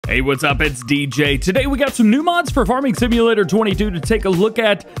Hey, what's up? It's DJ. Today we got some new mods for Farming Simulator 22 to take a look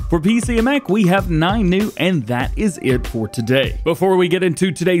at. For PC and Mac, we have 9 new, and that is it for today. Before we get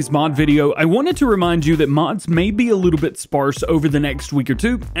into today's mod video, I wanted to remind you that mods may be a little bit sparse over the next week or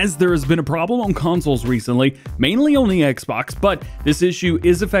two, as there has been a problem on consoles recently, mainly on the Xbox, but this issue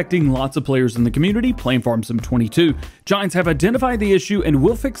is affecting lots of players in the community playing Farm Sim 22. Giants have identified the issue and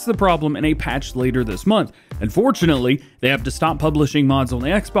will fix the problem in a patch later this month. Unfortunately, they have to stop publishing mods on the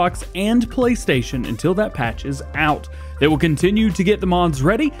Xbox and PlayStation until that patch is out. They will continue to get the mods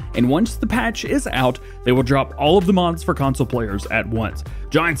ready, and once the patch is out, they will drop all of the mods for console players at once.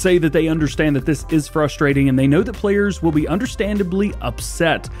 Giants say that they understand that this is frustrating, and they know that players will be understandably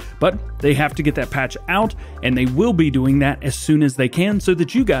upset, but they have to get that patch out, and they will be doing that as soon as they can so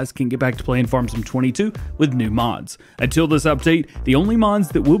that you guys can get back to playing Farm Sim 22 with new mods. Until this update, the only mods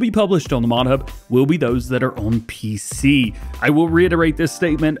that will be published on the Mod Hub will be those that are on PC. I will reiterate this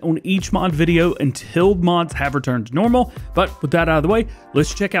statement on each mod video until mods have returned to normal. But with that out of the way,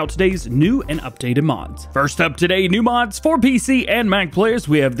 let's check out today's new and updated mods. First up today, new mods for PC and Mac players.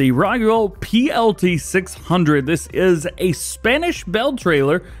 We have the Rigual PLT-600. This is a Spanish bell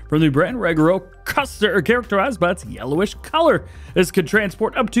trailer from the brand Rigual, characterized by its yellowish color. This could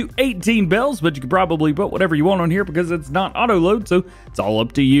transport up to 18 bells, but you can probably put whatever you want on here because it's not auto load, so it's all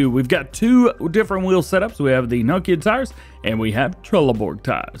up to you. We've got 2 different wheel setups. We have the Nokia tires and we have Trelleborg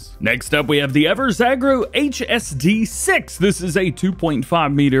tires. Next up, we have the Agro HSD 6. This is a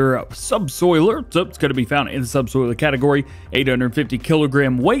 2.5 meter subsoiler, so it's going to be found in the subsoiler category. 850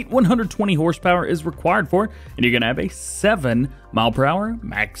 kilogram weight, 120 horsepower is required for it, and you're going to have a 7 mile per hour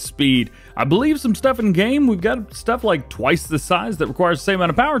max speed. I believe some stuff in game, we've got stuff like twice the size that requires the same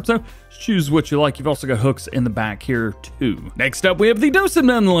amount of power, so choose what you like. You've also got hooks in the back here too. Next up, we have the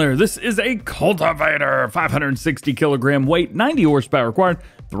Dosemenler. This is a cultivator, 560 kilogram weight, 90 horsepower required,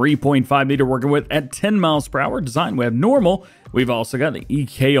 3.5 meter working width at 10 miles per hour. Design, we have normal. We've also got the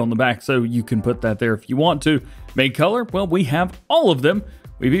EK on the back, so you can put that there if you want to. Make color, well, we have all of them.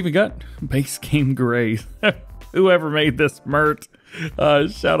 We've even got base game gray. Whoever made this Mert,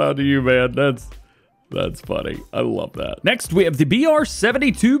 shout out to you, man. That's funny. I love that. Next, we have the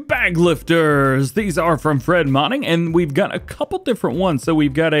BR72 Bag Lifters. These are from Fred Modding, and we've got a couple different ones. So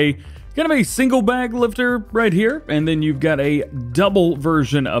we've got a kind of a single bag lifter right here, and then you've got a double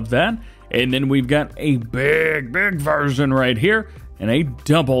version of that, and then we've got a big version right here, and a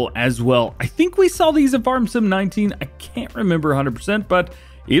double as well. I think we saw these at Farm Sim 19. I can't remember 100%, but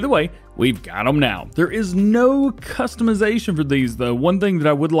either way, we've got them now. There is no customization for these, though. One thing that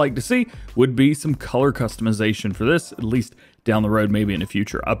I would like to see would be some color customization for this, at least down the road, maybe in a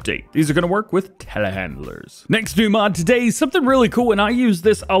future update. These are going to work with telehandlers. Next new mod today, something really cool, and I use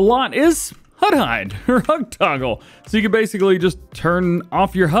this a lot, is HUD or HUD Toggle. So you can basically just turn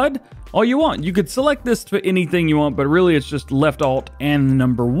off your HUD all you want. You could select this for anything you want, but really it's just left alt and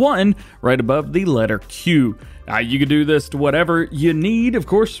number 1 right above the letter Q. You can do this to whatever you need. Of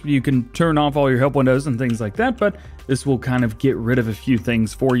course, you can turn off all your help windows and things like that, but this will kind of get rid of a few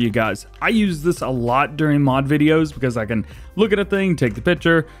things for you guys. I use this a lot during mod videos because I can look at a thing, take the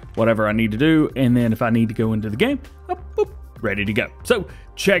picture, whatever I need to do, and then if I need to go into the game, boop, ready to go. So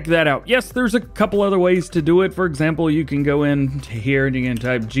check that out. Yes, there's a couple other ways to do it. For example, you can go in to here and you can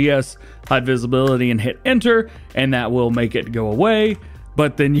type GS HUD visibility and hit enter, and that will make it go away.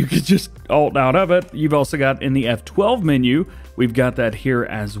 But then you could just alt out of it. You've also got in the F12 menu, we've got that here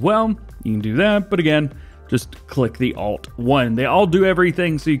as well. You can do that, but again, just click the Alt 1. They all do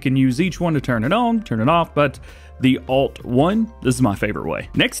everything, so you can use each one to turn it on, turn it off, but the Alt 1, this is my favorite way.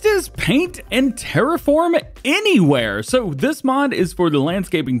 Next is Paint and Terraform Anywhere. So this mod is for the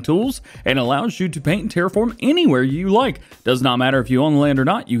landscaping tools and allows you to paint and terraform anywhere you like. Does not matter if you own the land or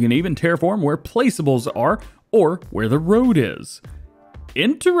not. You can even terraform where placeables are or where the road is.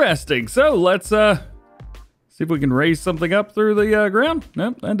 Interesting. So let's see if we can raise something up through the ground.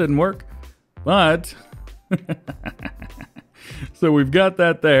 Nope, that didn't work. But so we've got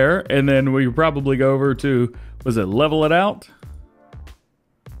that there, and then we probably go over to, was it level it out?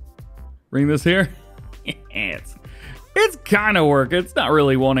 Bring this here. It's kind of work. It's not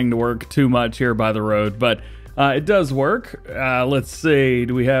really wanting to work too much here by the road, but it does work. Let's see.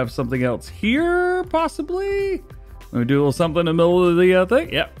 Do we have something else here? Possibly. We do a little something in the middle of the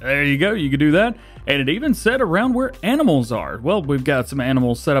thing. Yep, there you go. You can do that. And it even said around where animals are. Well, we've got some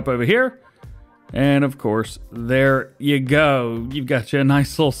animals set up over here. And of course, there you go. You've got you a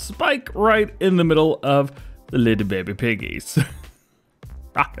nice little spike right in the middle of the little baby piggies.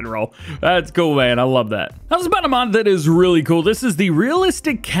 Rock and roll. That's cool, man. I love that. How's about a mod that is really cool? This is the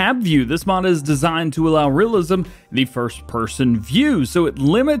realistic cab view. This mod is designed to allow realism in the first person view. So it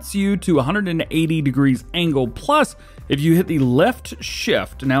limits you to 180 degrees angle. Plus, if you hit the left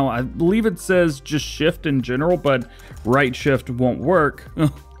shift, now I believe it says just shift in general, but right shift won't work.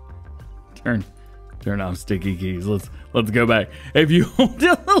 Turn off sticky keys. Let's go back. If you hold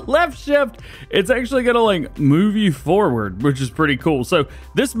down the left shift, it's actually gonna like move you forward, which is pretty cool. So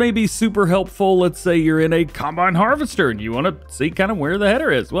this may be super helpful. Let's say you're in a combine harvester and you want to see kind of where the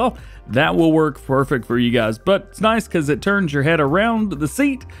header is. Well, that will work perfect for you guys. But it's nice because it turns your head around the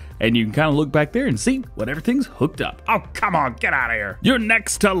seat and you can kind of look back there and see what everything's hooked up. Oh, come on, get out of here. Your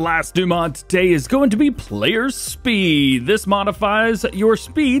next to last new mod today is going to be player speed. This modifies your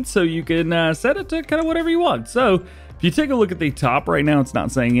speed so you can set it to kind of whatever you want. So if you take a look at the top right now, it's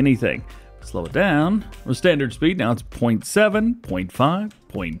not saying anything. Slow it down. With standard speed, now it's 0.7, 0.5,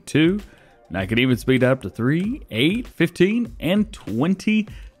 0.2. And I can even speed up to 3, 8, 15, and 20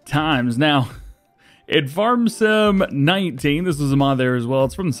 times. Now, in Farm Sim 19, this was a mod there as well.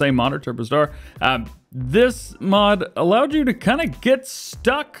 It's from the same modder, TurboStar. This mod allowed you to kind of get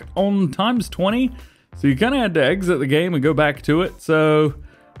stuck on times 20. So you kind of had to exit the game and go back to it. So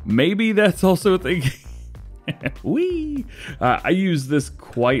maybe that's also a thing. Wee! I use this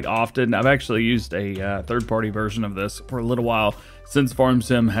quite often. I've actually used a third-party version of this for a little while since Farm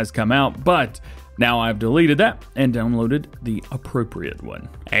Sim has come out, but now I've deleted that and downloaded the appropriate one.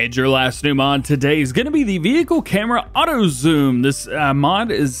 And your last new mod today is going to be the vehicle camera AutoZoom. This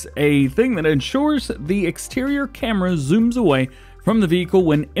mod is a thing that ensures the exterior camera zooms away from the vehicle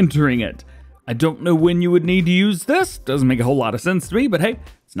when entering it. I don't know when you would need to use this. Doesn't make a whole lot of sense to me, but hey,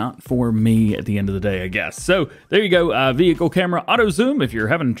 it's not for me at the end of the day, I guess. So there you go, vehicle camera AutoZoom. If you're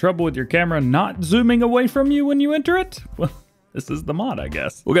having trouble with your camera not zooming away from you when you enter it, well, this is the mod, I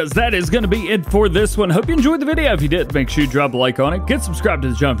guess. Well, guys, that is going to be it for this one. Hope you enjoyed the video. If you did, make sure you drop a like on it. Get subscribed to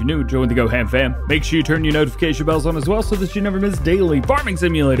the channel if you're new. Join the DjGoHam fam. Make sure you turn your notification bells on as well so that you never miss daily farming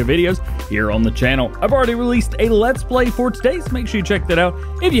simulator videos here on the channel. I've already released a Let's Play for today, so make sure you check that out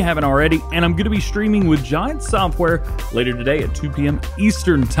if you haven't already. And I'm going to be streaming with Giant Software later today at 2 p.m.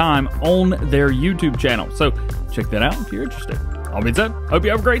 Eastern Time on their YouTube channel. So check that out if you're interested. All being said, hope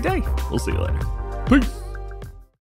you have a great day. We'll see you later. Peace.